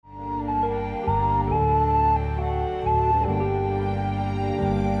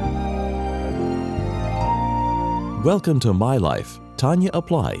Welcome to My Life, Tanya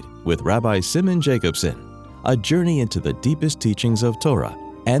Applied, with Rabbi Simon Jacobson, a journey into the deepest teachings of Torah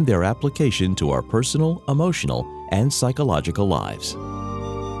and their application to our personal, emotional, and psychological lives.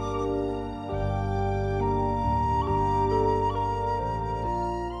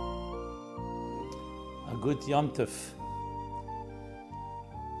 A good Yom Tov.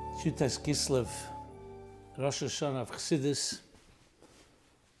 Yud Tes Kislev, Rosh Hashanah of Chassidus,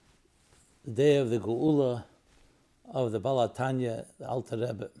 the day of the Geula of the Baal Tanya, the Alter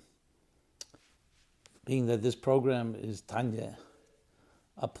Rebbe. Being that this program is Tanya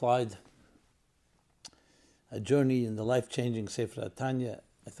Applied, a journey in the life-changing Sefer Tanya,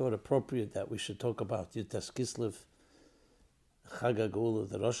 I thought appropriate that we should talk about Yud Tes Kislev, Chag HaGeula,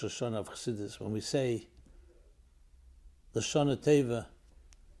 the Rosh Hashanah of Chassidus. When we say L'shana Teva,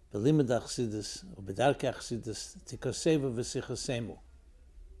 B'limud HaChassidus, or B'darkei HaChassidus, Tikoseva v'sichasemu.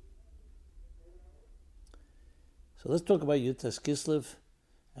 So let's talk about Yud Tes Kislev,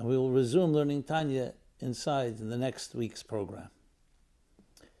 and we will resume learning Tanya inside in the next week's program.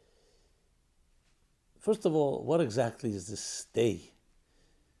 First of all, what exactly is this day?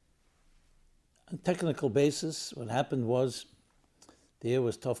 On a technical basis, what happened was the year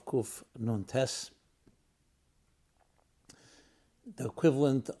was Tov Kuf Nun Tes, the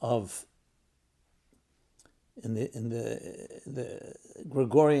equivalent of in the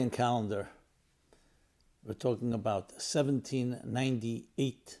Gregorian calendar. We're talking about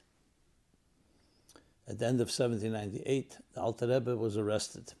 1798. At the end of 1798, the Alter Rebbe was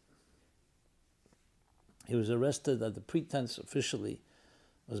arrested. He was arrested at the pretense officially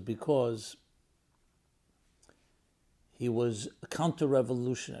was because he was a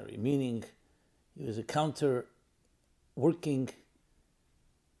counter-revolutionary, meaning he was a working,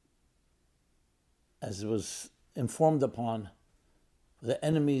 as it was informed upon, the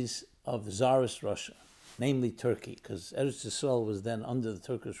enemies of the Tsarist Russia, namely Turkey, because Eretz Yisrael was then under the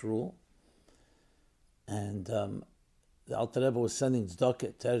Turkish rule, and the Alter Rebbe was sending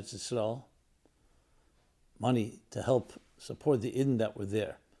tzedakah to Eretz Yisrael, money to help support the Eden that were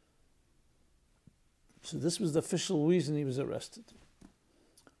there. So this was the official reason he was arrested.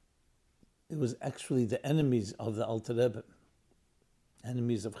 It was actually the enemies of the Alter Rebbe,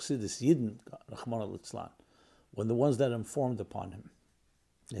 enemies of Chassidus Yidden, Rachmana litzlan, were the ones that informed upon him.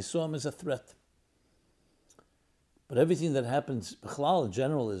 They saw him as a threat. But everything that happens, B'chlal in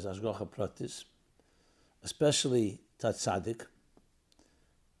general, is Ashgacha Pratis, especially Tat Tzaddik.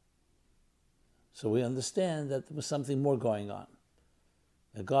 So we understand that there was something more going on.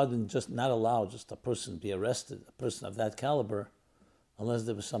 That God didn't just not allow just a person to be arrested, a person of that caliber, unless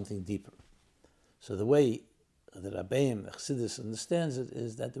there was something deeper. So the way the Rabbeim, the Chassidus understands it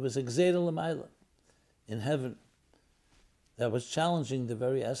is that there was a Gzeira L'mayla in heaven that was challenging the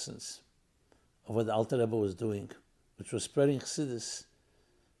very essence of what the Alter Rebbe was doing, which was spreading Chassidus,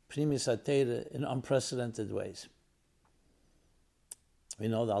 Primis HaTeira, in unprecedented ways. We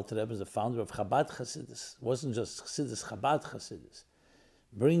know the Alter Rebbe is the founder of Chabad Chassidus. It wasn't just Chassidus, Chabad Chassidus.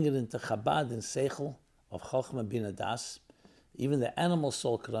 Bring it into Chabad in Seichel of Chochmah Bina Das. Even the animal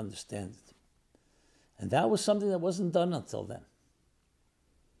soul could understand it. And that was something that wasn't done until then.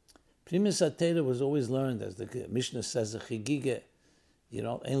 Primis HaTeira was always learned, as the Mishnah says, the Chigige, you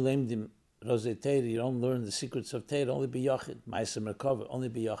don't learn the secrets of Teira, only be Yachid. Ma'aser Merkava, only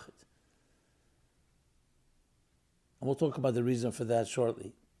be Yachid. And we'll talk about the reason for that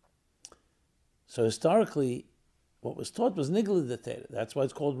shortly. So historically, what was taught was Nigla the Teira. That's why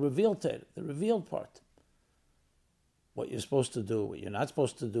it's called revealed Teira, the revealed part. What you're supposed to do, what you're not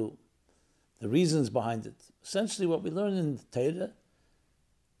supposed to do, the reasons behind it. Essentially what we learn in the Teira,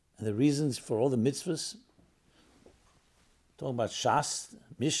 and the reasons for all the mitzvahs, talking about Shas,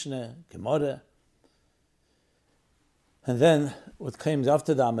 Mishnah, Gemara, and then what came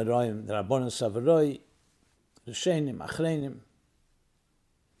after the Amoraim, the Rabbanon Savaroi, Rishenim, Achreinim.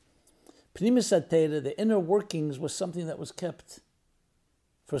 Primis HaTeira, the inner workings, was something that was kept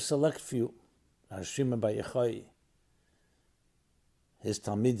for a select few. Shimon bar Yochai, his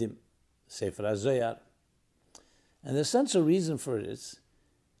Talmidim, Sefer HaZoyar. And the essential reason for it is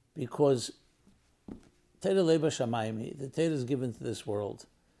because Teira Leba Shamayim, the Teira is given to this world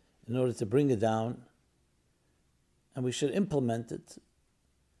in order to bring it down, and we should implement it.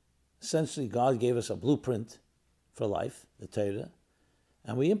 Essentially, God gave us a blueprint for life, the Teira,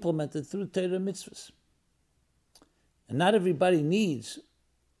 and we implement it through Teira mitzvahs. And not everybody needs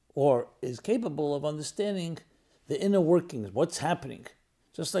or is capable of understanding the inner workings, what's happening.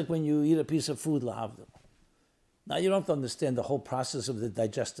 Just like when you eat a piece of food, lahavdil. Now you don't have to understand the whole process of the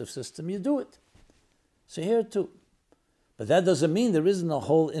digestive system, you do it. So here too. But that doesn't mean there isn't a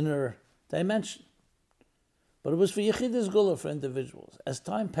whole inner dimension. But it was for Yechidus Gula, for individuals. As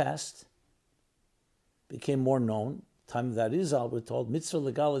time passed, became more known, time of that Arizal, we're told, mitzvah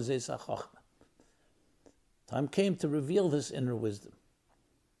legalizes hachachma. Time came to reveal this inner wisdom.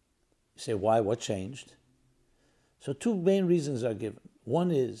 You say, why? What changed? So two main reasons are given. One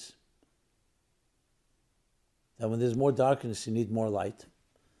is that when there's more darkness, you need more light.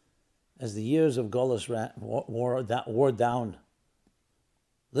 As the years of Golus wore down,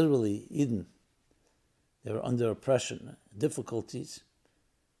 literally Eden, they were under oppression, difficulties.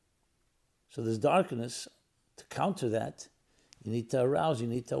 So there's darkness. To counter that, you need to arouse, you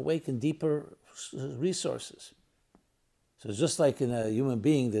need to awaken deeper resources. So it's just like in a human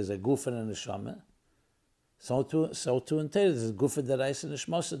being, there's a guf and a neshama. So too in Torah, there's a guf daraisa and a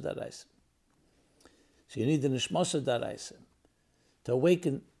neshmasa daraisa. So you need the neshmasa daraisa to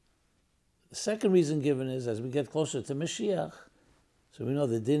awaken. The second reason given is, as we get closer to Mashiach, so we know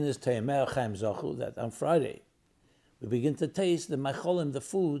the din is Te'emeh Chaim Zachu, that on Friday we begin to taste the macholim, the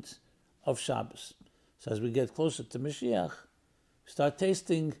foods of Shabbos. So as we get closer to Mashiach, start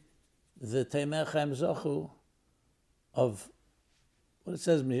tasting the Te'emeh Chaim Zachu of what it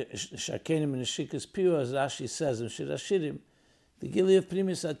says, Shakenim and Shikas Piu, as Rashi says in Shir HaShirim, the Gili of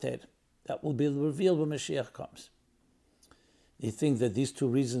Primis Ater, that will be revealed when Mashiach comes. You think that these two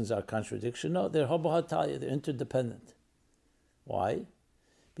reasons are contradiction? No, they're hobohatalia, they're interdependent. Why?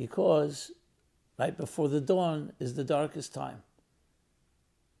 Because right before the dawn is the darkest time.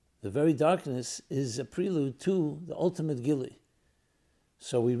 The very darkness is a prelude to the ultimate Gili.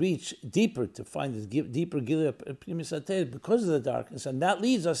 So we reach deeper to find the deeper Gili of Primis Ater because of the darkness, and that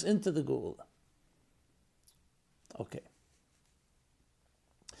leads us into the Geula. Okay.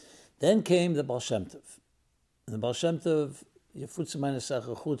 Then came the Baal Shem Tov. And the Baal Shem Tov, Yefutze Meine Sache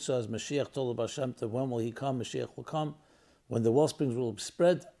Chutza, as Mashiach told the Baal Shem Tov, when will he come? Mashiach will come when the wellsprings will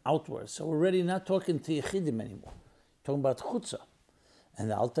spread outwards. So we're already not talking to Yechidim anymore. We're talking about Chutza.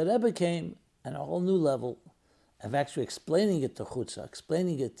 And the Alter Rebbe came at a whole new level of actually explaining it to Chutza,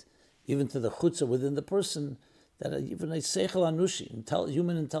 explaining it even to the Chutza within the person, that even a Seichel Anushi,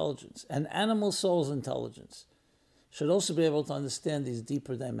 human intelligence, and animal soul's intelligence, should also be able to understand these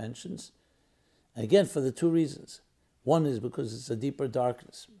deeper dimensions. And again, for the two reasons. One is because it's a deeper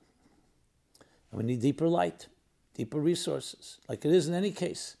darkness. And we need deeper light, deeper resources, like it is in any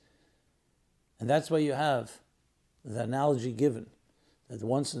case. And that's why you have the analogy given, that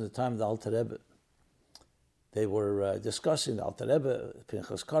once in the time of the Alter Rebbe, they were discussing the Alter Rebbe,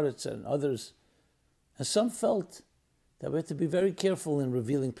 Pinchas Karetz, and others, and some felt that we have to be very careful in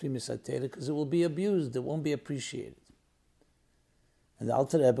revealing Primis Atera because it will be abused, it won't be appreciated. And the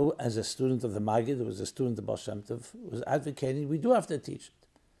Alter Rebbe, as a student of the Maggid, who was a student of Baal Shem Tov, was advocating, we do have to teach it.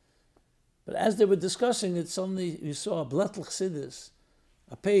 But as they were discussing it, suddenly you saw a Blettel Chassidus,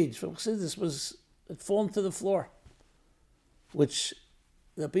 a page from Chassidus had fallen to the floor, which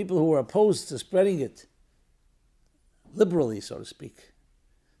the people who were opposed to spreading it, liberally, so to speak,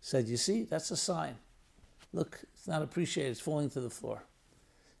 said, you see, that's a sign. Look, it's not appreciated, it's falling to the floor.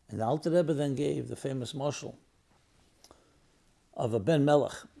 And the Alter Rebbe then gave the famous mashal of a Ben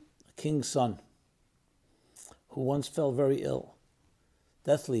Melech, a king's son, who once fell very ill,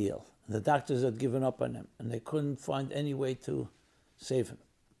 deathly ill. And the doctors had given up on him, and they couldn't find any way to save him.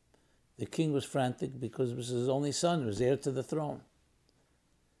 The king was frantic because it was his only son, who was heir to the throne.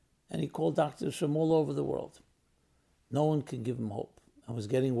 And he called doctors from all over the world. No one could give him hope. It was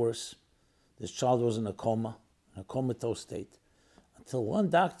getting worse. This child was in a coma, in a comatose state, until one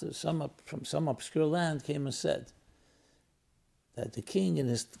doctor from some obscure land came and said that the king in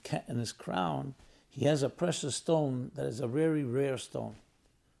his crown, he has a precious stone that is a very rare stone.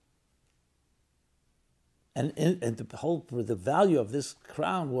 And the value of this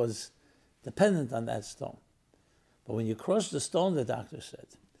crown was dependent on that stone. But when you crush the stone, the doctor said,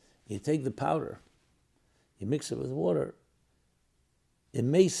 you take the powder, you mix it with water, it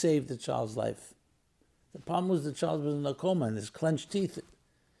may save the child's life. The problem was the child was in a coma and his clenched teeth,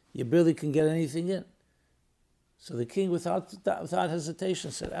 you barely can get anything in. So the king, without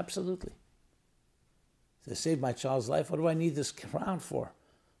hesitation, said, absolutely. To save my child's life, what do I need this crown for?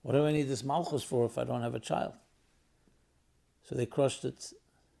 What do I need this malchus for if I don't have a child? So they crushed it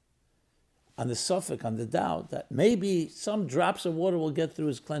on the suffix, on the doubt that maybe some drops of water will get through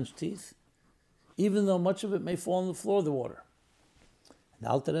his clenched teeth, even though much of it may fall on the floor of the water. And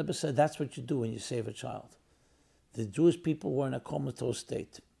Alter Rebbe said that's what you do when you save a child. The Jewish people were in a comatose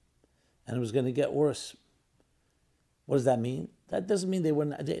state, and it was going to get worse. What does that mean? That doesn't mean they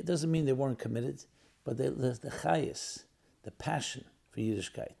weren't. It doesn't mean they weren't committed, but the chayis, the passion for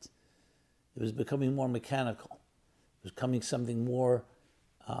Yiddishkeit, it was becoming more mechanical. It was becoming something more,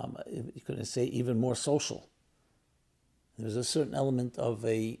 you couldn't say even more social. There's a certain element of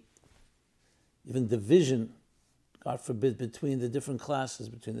even division, God forbid, between the different classes,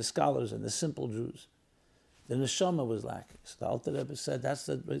 between the scholars and the simple Jews. The neshama was lacking. So the Alter Rebbe said that's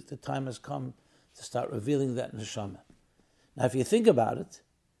the time has come to start revealing that neshama. Now, if you think about it,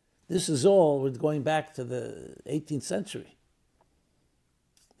 this is all, we're going back to the 18th century,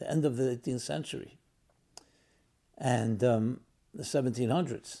 the end of the 18th century, and the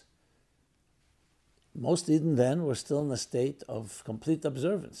 1700s. Most Eden then were still in a state of complete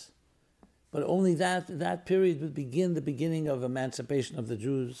observance. But only that period would begin the beginning of emancipation of the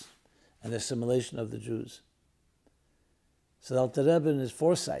Jews and the assimilation of the Jews. So the Alter Rebbe in his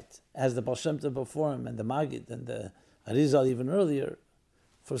foresight, as the Baal Shem Tov before him and the Maggid and the Arizal even earlier,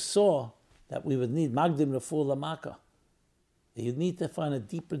 foresaw that we would need Magdim Refuah Lamaka. That you'd need to find a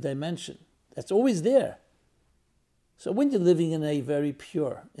deeper dimension. That's always there. So when you're living in a very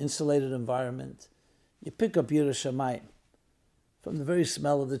pure, insulated environment, you pick up Yiras Shamayim from the very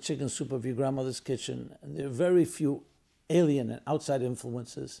smell of the chicken soup of your grandmother's kitchen, and there are very few alien and outside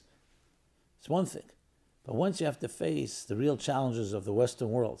influences. It's one thing. But once you have to face the real challenges of the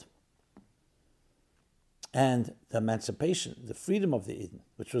Western world and the emancipation, the freedom of the Eden,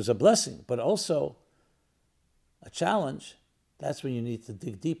 which was a blessing, but also a challenge, that's when you need to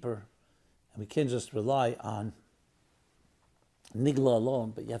dig deeper. And we can't just rely on Nigla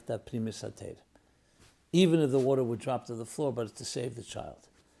alone, but you have to have Primus HaTeira. Even if the water would drop to the floor, but it's to save the child.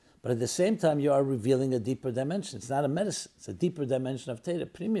 But at the same time, you are revealing a deeper dimension. It's not a medicine. It's a deeper dimension of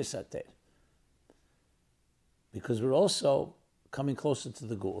Teira, Primus HaTeira. Because we're also coming closer to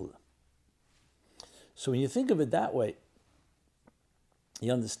the Geula. So when you think of it that way,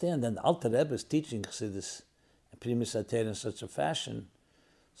 you understand that the Alter Rebbe is teaching Chassidus and Primus HaTeira in such a fashion,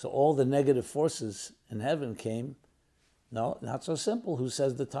 so all the negative forces in heaven came. No, not so simple. Who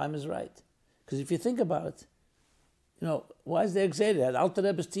says the time is right? Because if you think about it, why is there excited? Alter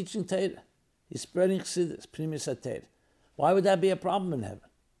Rebbe is teaching Teira. He's spreading Chassidus, Primus HaTeira. Why would that be a problem in heaven?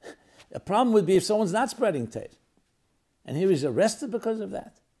 A problem would be if someone's not spreading Teira. And here he's arrested because of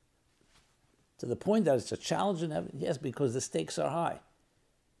that. To the point that it's a challenge in heaven. Yes, because the stakes are high.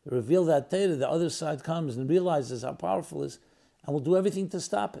 To reveal that Teira, the other side comes and realizes how powerful it is, and will do everything to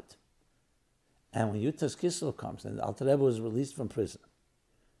stop it. And when Yud Tes Kislev comes, and Alter Rebbe was released from prison,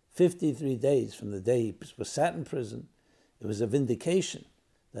 53 days from the day he was sat in prison, it was a vindication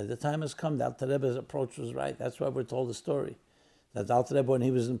that the time has come. The Alter Rebbe's approach was right. That's why we're told the story. That the Alter Rebbe, when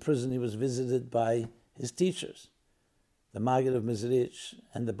he was in prison, he was visited by his teachers, the Maggid of Mizrich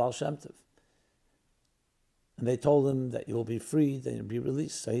and the Baal Shem Tov. And they told him that you will be freed and you'll be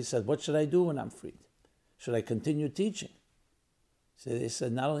released. So he said, what should I do when I'm freed? Should I continue teaching? So they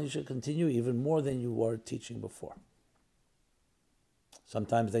said, not only should you continue, even more than you were teaching before.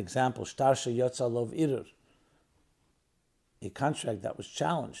 Sometimes the example, Shtarsha Yotza Lov Irir, a contract that was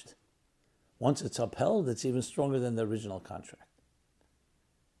challenged. Once it's upheld, it's even stronger than the original contract.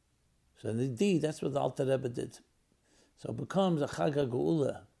 So indeed, that's what the Alter Rebbe did. So it becomes a Chag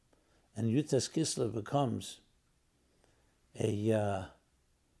HaGeula, and Yud Tes Kislev becomes a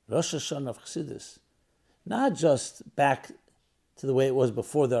Rosh Hashanah of Chassidus, not just back to the way it was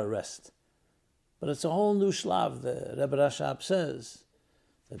before the arrest, but it's a whole new shlav. The Rebbe Rashab says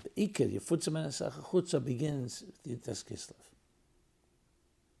that the Iker, Yefutzim and Chutza, begins with Yud Tes Kislev.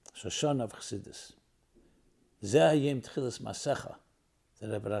 Shoshana of Chassidus. Zeh Yom Tchilas Masecha, the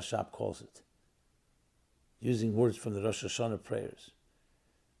Rebbe Rashab calls it, using words from the Rosh Hashanah prayers.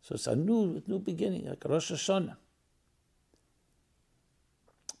 So it's a new beginning, like a Rosh Hashanah.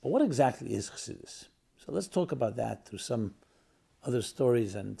 But what exactly is Chassidus? So let's talk about that through some other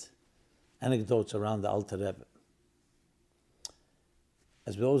stories and anecdotes around the Alter Rebbe.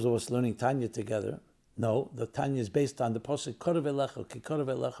 As we those of us learning Tanya together, no, the Tanya is based on the pasuk Korav Elecha, Ki Korav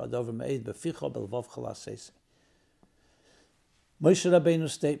Elecha Dover Me'ed Beficha Belvav Chalasese. Moshe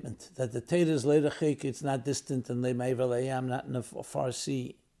Rabbeinu's statement that the Teira is Leirachik, it's not distant, and Le'meiver Le'yam, not in a far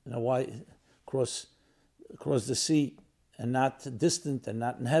sea, in a wide across the sea, and not distant and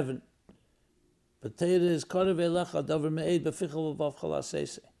not in heaven. But Teira is Korav Elecha Dover Me'ed Beficha Belvav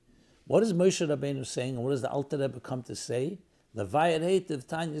Chalasese. What is Moshe Rabbeinu saying, and what does the Alter Rebbe come to say? The Vayat Hativ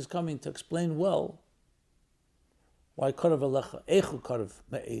Tanya is coming to explain well why Korav Elecha, Echu Korav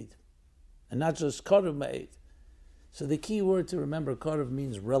Me'ed, and not just Korav Me'ed. So the key word to remember, Korav,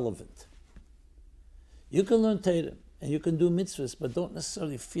 means relevant. You can learn Teira, and you can do mitzvahs, but don't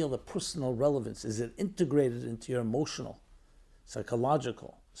necessarily feel the personal relevance. Is it integrated into your emotional,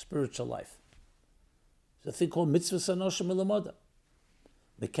 psychological, spiritual life? There's a thing called mitzvahs anoshim elamoda,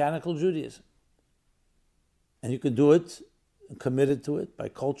 mechanical Judaism. And you can do it and committed to it by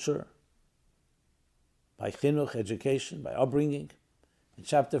culture, by chinuch, education, by upbringing. In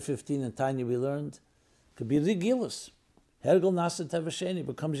chapter 15 in Tanya we learned, it could be rigilus. Hergel nasa tevasheni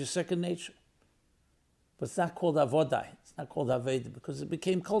becomes your second nature. But it's not called avodai. It's not called aveda because it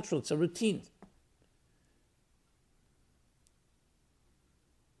became cultural. It's a routine.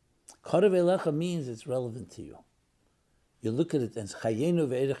 Karev elecha means it's relevant to you. You look at it as chayenu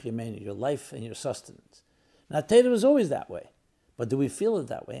ve'erech yemenu, your life and your sustenance. Now, Torah was always that way. But do we feel it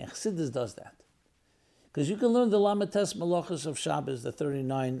that way? And Chassidus does that. Because you can learn the Lamates Malachas of Shabbos, the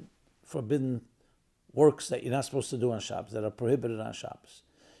 39 forbidden works that you're not supposed to do on Shabbos, that are prohibited on Shabbos.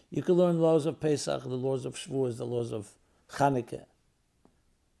 You can learn the laws of Pesach, the laws of Shavuos, the laws of Chanukah,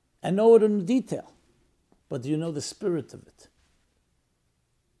 and know it in detail. But do you know the spirit of it?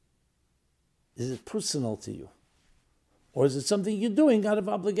 Is it personal to you? Or is it something you're doing out of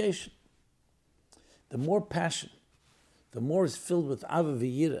obligation? The more passion, the more it's filled with ava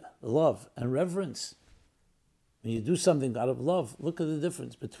v'yira, love and reverence. When you do something out of love, look at the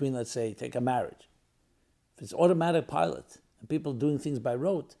difference between, let's say, take a marriage. If it's automatic pilot and people doing things by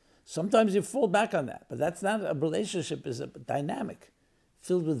rote, sometimes you fall back on that. But that's not a relationship, is a dynamic,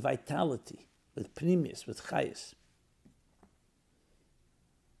 filled with vitality, with pnimius, with chayis.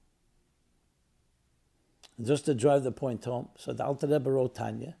 And just to drive the point home, so the Alter Rebbe wrote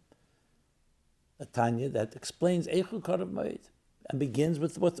Tanya, a Tanya that explains Eichu Karev Moed and begins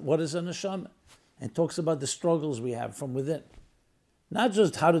with what is a neshama and talks about the struggles we have from within. Not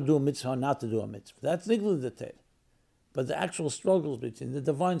just how to do a mitzvah or not to do a mitzvah. That's nigla the Torah. But the actual struggles between the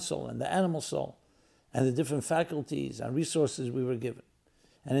divine soul and the animal soul and the different faculties and resources we were given.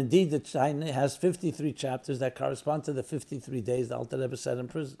 And indeed, the Tanya has 53 chapters that correspond to the 53 days the Alter Rebbe sat in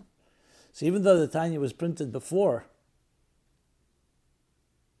prison. So even though the Tanya was printed before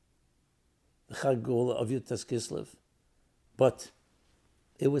the Chag Geula of Yud Tes Kislev, but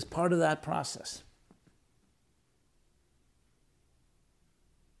it was part of that process.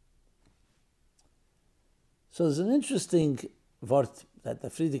 So there's an interesting vort that the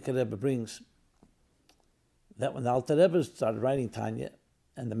Frierdiker Rebbe brings, that when the Alter Rebbe started writing Tanya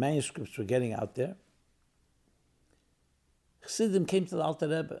and the manuscripts were getting out there, Chassidim came to the Alter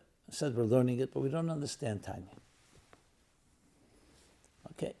Rebbe and said, we're learning it, but we don't understand Tanya.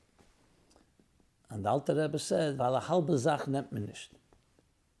 Okay. And the Alter Rebbe said, "Vala halbe Zach nimmt man nicht."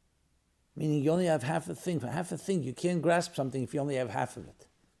 Meaning you only have half a thing. For half a thing, you can't grasp something if you only have half of it.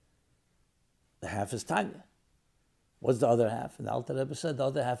 The half is Tanya. What's the other half? And the Alter Rebbe said the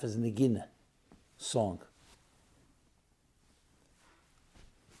other half is Negina, song.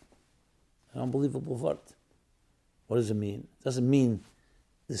 An unbelievable word. What does it mean? It doesn't mean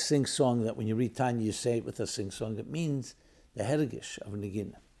the sing-song that when you read Tanya you say it with a sing-song. It means the hergish of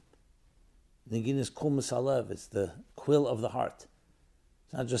Negina. Negina is kulmas halev. It's the quill of the heart.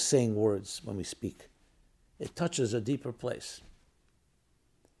 It's not just saying words when we speak. It touches a deeper place.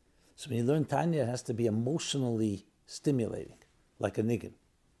 So when you learn Tanya, it has to be emotionally stimulating, like a niggin.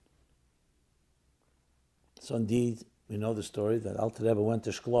 So indeed, we know the story that Alter Rebbe went to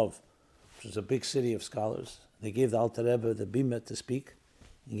Shklov, which was a big city of scholars. They gave the Alter Rebbe the bima to speak.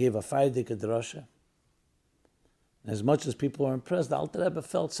 He gave a feierdige drasha. And as much as people were impressed, the Alter Rebbe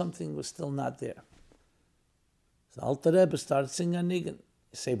felt something was still not there. So the Alter Rebbe started singing a niggin.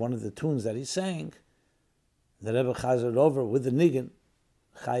 You say one of the tunes that he sang, the Rebbe chazered over with the niggin,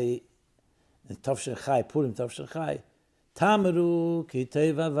 Chai, Tavshin Chai, Purim Tavshin Chai, Tamaru ki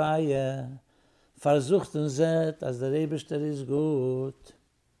teva vaya, versuchten zet as the Rebbechter is good.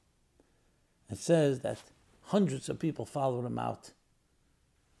 It says that hundreds of people followed him out.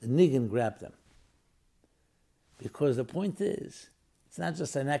 The niggin grabbed them. Because the point is, it's not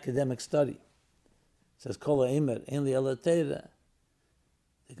just an academic study. It says, Kol ha'emer, ein li ela teira.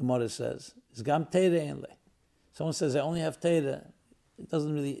 The Gemara says, it's gam teira ein li. Someone says, I only have teira. It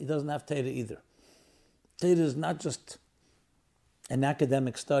doesn't have teira either. Teira is not just an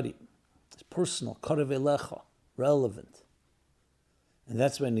academic study. It's personal, karev elecha, relevant. And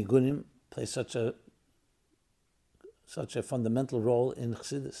that's when nigunim play such a fundamental role in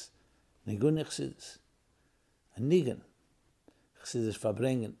Chassidus. Nigun Chassidus. A nigun. Chassidus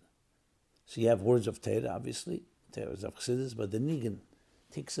verbringen. So you have words of Torah, obviously. Torah is of Chassidus, but the nigun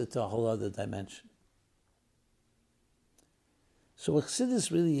takes it to a whole other dimension. So what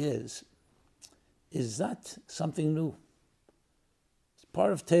Chassidus really is not something new. It's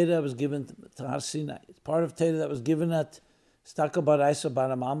part of Torah that was given to Har Sinai. It's part of Torah that was given at Staka Baraisa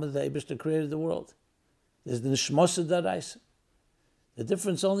Baramama, the Eibishter created the world. There's the Nishmosa Daraisa. The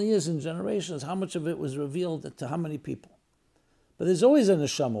difference only is in generations how much of it was revealed to how many people. But there's always a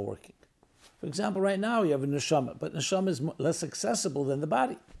neshama working. For example, right now you have a neshama, but neshama is less accessible than the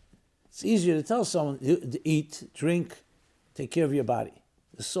body. It's easier to tell someone to eat, drink, take care of your body.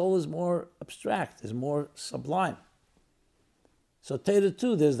 The soul is more abstract, is more sublime. So Torah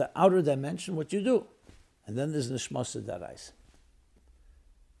too, there's the outer dimension, what you do. And then there's Nishmasa Darais.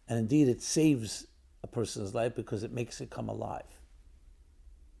 And indeed it saves a person's life because it makes it come alive.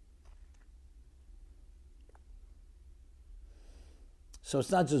 So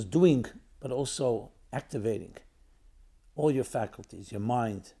it's not just doing, but also activating all your faculties, your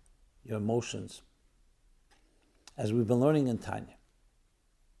mind, your emotions, as we've been learning in Tanya.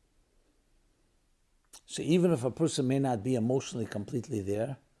 So even if a person may not be emotionally completely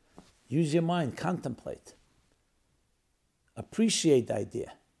there, use your mind, contemplate, appreciate the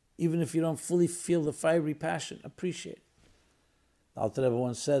idea. Even if you don't fully feel the fiery passion, appreciate it. The Alter Rebbe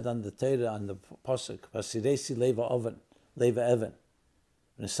once said on the Torah, on the Pasuk, Vasiresi leva oven, leva even,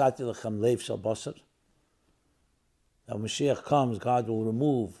 v'nesati lechem lev shel basar. That when Mashiach comes, God will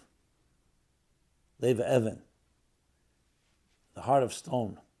remove leva even, the heart of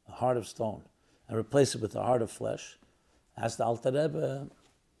stone, and replace it with the heart of flesh. Ask the Alter Rebbe,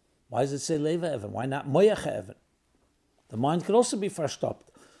 why does it say leva even? Why not moyach even? The mind could also be verstopped,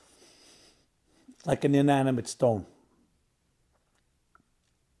 like an inanimate stone.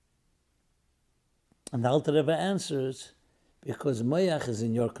 And the Alter Rebbe answers, because moyach is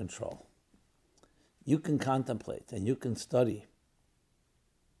in your control. You can contemplate and you can study.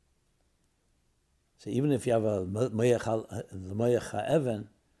 So even if you have a moyach ha'even,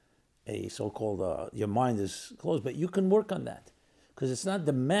 a so-called, your mind is closed, but you can work on that. Because it's not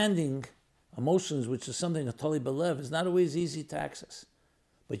demanding emotions, which is something a totally belev, is not always easy to access.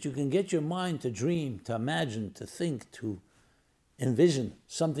 But you can get your mind to dream, to imagine, to think, to envision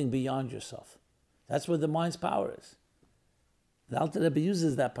something beyond yourself. That's where the mind's power is. The Alter Rebbe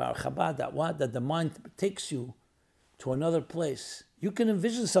uses that power, Chabad, that the mind takes you to another place. You can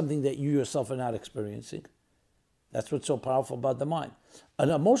envision something that you yourself are not experiencing. That's what's so powerful about the mind. An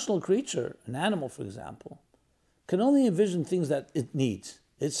emotional creature, an animal, for example, can only envision things that it needs,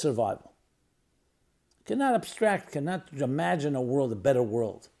 its survival. Cannot abstract, cannot imagine a world, a better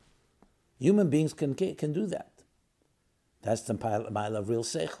world. Human beings can do that. That's the mile of real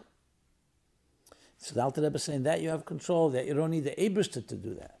seichel. So the Alter Rebbe is saying that you have control, that you don't need the Eibishter to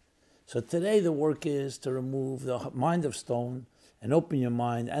do that. So today the work is to remove the mind of stone and open your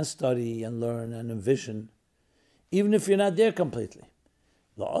mind and study and learn and envision, even if you're not there completely.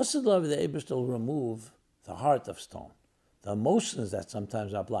 The Osidla of the Eibishter will remove the heart of stone, the emotions that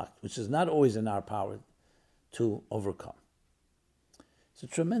sometimes are blocked, which is not always in our power to overcome. It's a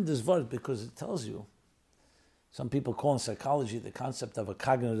tremendous word because it tells you, some people call in psychology the concept of a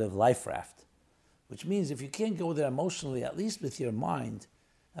cognitive life raft, which means if you can't go there emotionally, at least with your mind,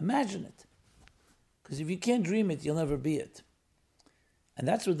 imagine it. Because if you can't dream it, you'll never be it. And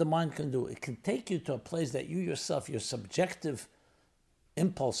that's what the mind can do. It can take you to a place that you yourself, your subjective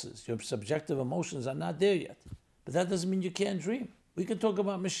impulses, your subjective emotions are not there yet. But that doesn't mean you can't dream. We can talk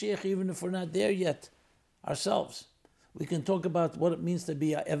about Mashiach even if we're not there yet ourselves. We can talk about what it means to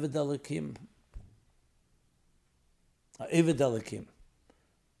be a Eved Elokim,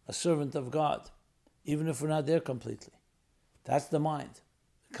 a servant of God, even if we're not there completely. That's the mind,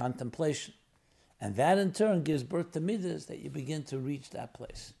 the contemplation. And that in turn gives birth to midas that you begin to reach that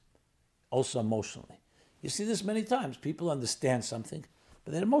place, also emotionally. You see this many times. People understand something,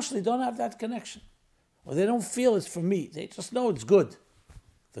 but they emotionally don't have that connection. Or they don't feel it's for me. They just know it's good.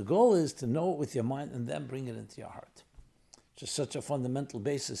 The goal is to know it with your mind and then bring it into your heart. Just such a fundamental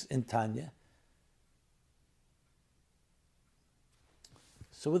basis in Tanya.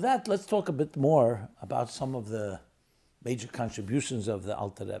 So with that, let's talk a bit more about some of the major contributions of the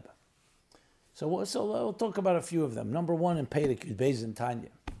Alter Rebbe. So we'll talk about a few of them. Number one in Perek Yud Beis in Tanya.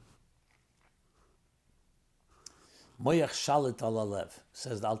 Moyach shalit ala lev,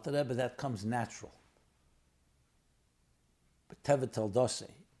 says the Alter Rebbe, that comes natural. But tevet eldose,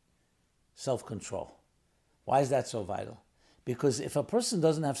 self-control. Why is that so vital? Because if a person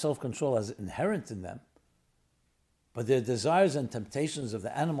doesn't have self-control as inherent in them, but their desires and temptations of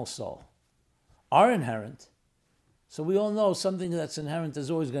the animal soul are inherent, so we all know something that's inherent is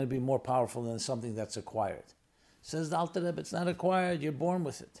always going to be more powerful than something that's acquired. Says the Alter Rebbe, it's not acquired, you're born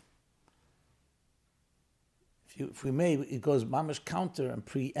with it. If we may, it goes mamash counter and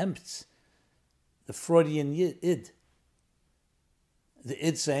preempts the Freudian id. The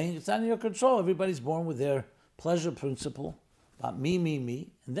id saying, it's not in your control, everybody's born with their pleasure principle, about me,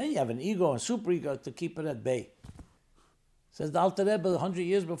 and then you have an ego and superego to keep it at bay. Says the Alter Rebbe 100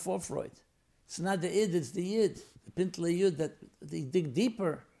 years before Freud. It's not the id, it's the yid, the pintele yud, that they dig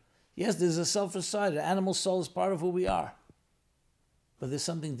deeper. Yes, there's a selfish side. The animal soul is part of who we are. But there's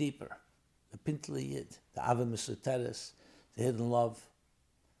something deeper. The Pintele Yid, the Ava Mesuteres, the hidden love,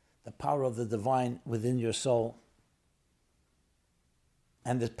 the power of the divine within your soul,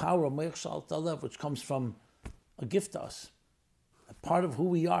 and the power of Moich Shal Talev, which comes from a gift to us. A part of who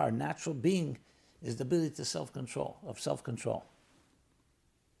we are, a natural being, is the ability to self-control.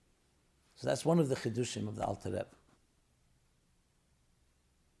 So that's one of the chidushim of the Alter Rebbe.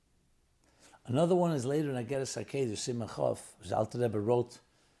 Another one is later in Ageres HaKedush, Simon Chof, which the Alter Rebbe wrote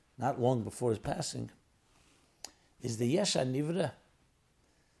not long before his passing, is the Yesh HaNivra,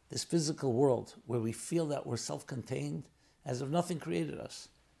 this physical world where we feel that we're self-contained as if nothing created us.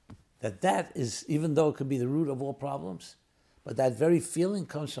 That is, even though it could be the root of all problems, but that very feeling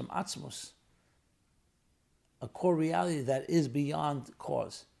comes from Atzmus, a core reality that is beyond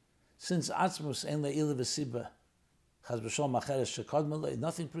cause. Since Atzmus en le'ila v'siba, chaz v'shol macheres shekad malay,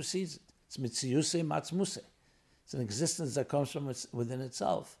 nothing precedes it. It's mitziyuse matzmuse. It's an existence that comes from within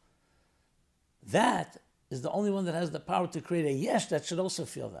itself. That is the only one that has the power to create a yesh that should also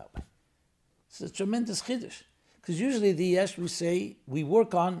feel that way. It's a tremendous chiddush. Because usually the yesh, we say, we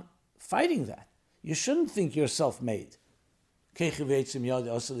work on fighting that. You shouldn't think you're self-made. That's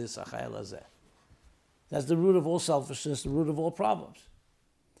the root of all selfishness, the root of all problems.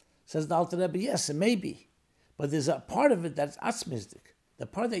 Says the Alter Rebbe, yes, it may be. But there's a part of it that's atzmistic. The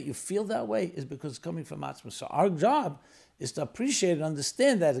part that you feel that way is because it's coming from atzmus. So our job is to appreciate and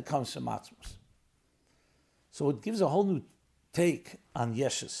understand that it comes from atzmus. So it gives a whole new take on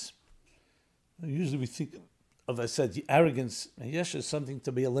yeshes. Usually we think of, I said, the arrogance, and yesh is something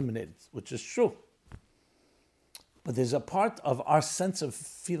to be eliminated, which is true. But there's a part of our sense of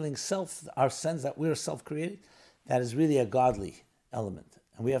feeling self, our sense that we're self-created, that is really a godly element.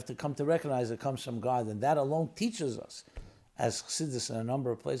 And we have to come to recognize it comes from God, and that alone teaches us, as Chassidus in a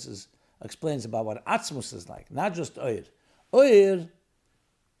number of places explains about what Atzmus is like, not just Oyer. Oyer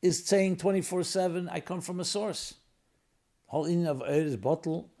is saying 24/7, I come from a source. The whole meaning of Oyer is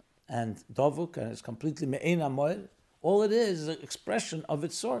bottle and dovuk, and it's completely me'ein amoyer. All it is an expression of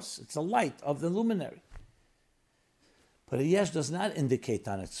its source. It's the light of the luminary. But a yesh does not indicate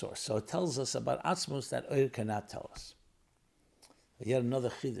on its source. So it tells us about Atzmus that Oyer cannot tell us. Yet another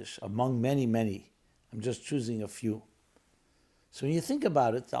chiddush, among many, many. I'm just choosing a few. So when you think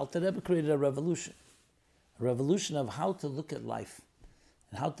about it, the Alter Rebbe created a revolution of how to look at life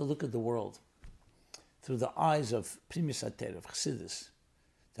and how to look at the world through the eyes of Primis Ater, of Chassidus,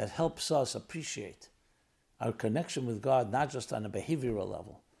 that helps us appreciate our connection with God, not just on a behavioral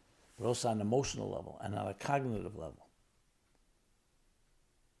level, but also on an emotional level and on a cognitive level.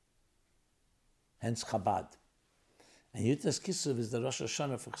 Hence Chabad. And Yud Tes Kislev is the Rosh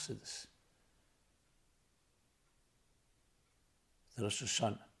Hashanah for Chassidus. The Rosh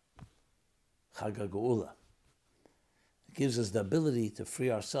Hashanah, Chag HaGeula. It gives us the ability to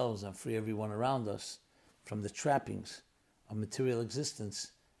free ourselves and free everyone around us from the trappings of material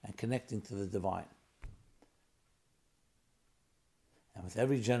existence and connecting to the divine. And with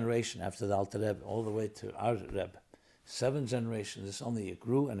every generation after the Alter Rebbe, all the way to our Rebbe, 7 generations, this only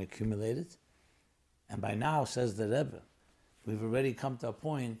grew and accumulated. And by now, says the Rebbe, we've already come to a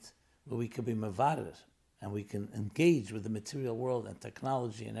point where we can be mevarer, and we can engage with the material world and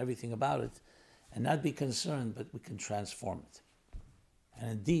technology and everything about it, and not be concerned, but we can transform it.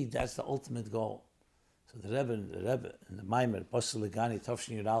 And indeed, that's the ultimate goal. So the Rebbe in the Maimer, Basel Legani,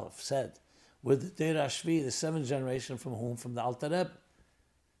 Tovshin Yud Aleph, said, with the Deir HaShvi, the 7th generation from whom? From the Alter Rebbe.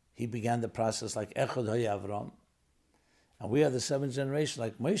 He began the process like Echad HaYavram. And we are the 7th generation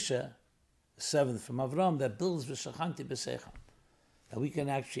like Moshe, the 7th from Avram, that builds V'shachanti B'Seicham, that we can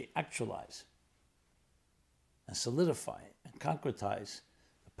actually actualize and solidify and concretize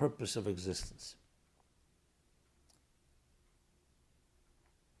the purpose of existence.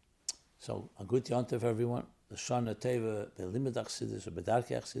 So, a good yontif, everyone. The Shana Teva, Be'limud Achsidus, or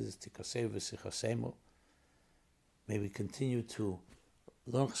Be'darkei Achsidus, Tikaseu V'sichasemu. May we continue to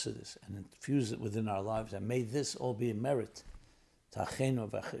learn Chassidus and infuse it within our lives, and may this all be a merit to Achenu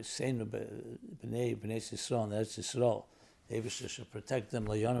v'Achiseinu b'nei Yisrael and Eretz Yisrael. The Eibusher should protect them,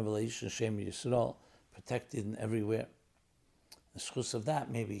 L'yonu v'La'ish Hashem Yisrael, protected and everywhere. The schus of that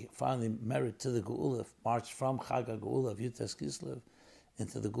may be finally merit to the Geula, march from Chag HaGeula of Yud Tes Kislev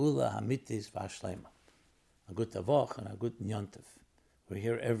into the Geula Hamitis V'Hashlema. A good Tavoch and a good Yontif. We're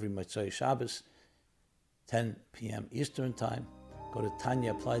here every Motzei Shabbos, 10 p.m. Eastern Time. Go to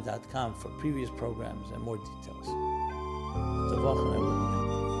tanyapply.com for previous programs and more details.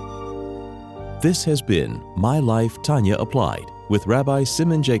 This has been My Life Tanya Applied with Rabbi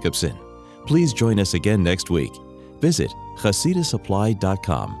Simon Jacobson. Please join us again next week. Visit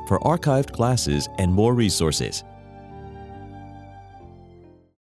chassidusapply.com for archived classes and more resources.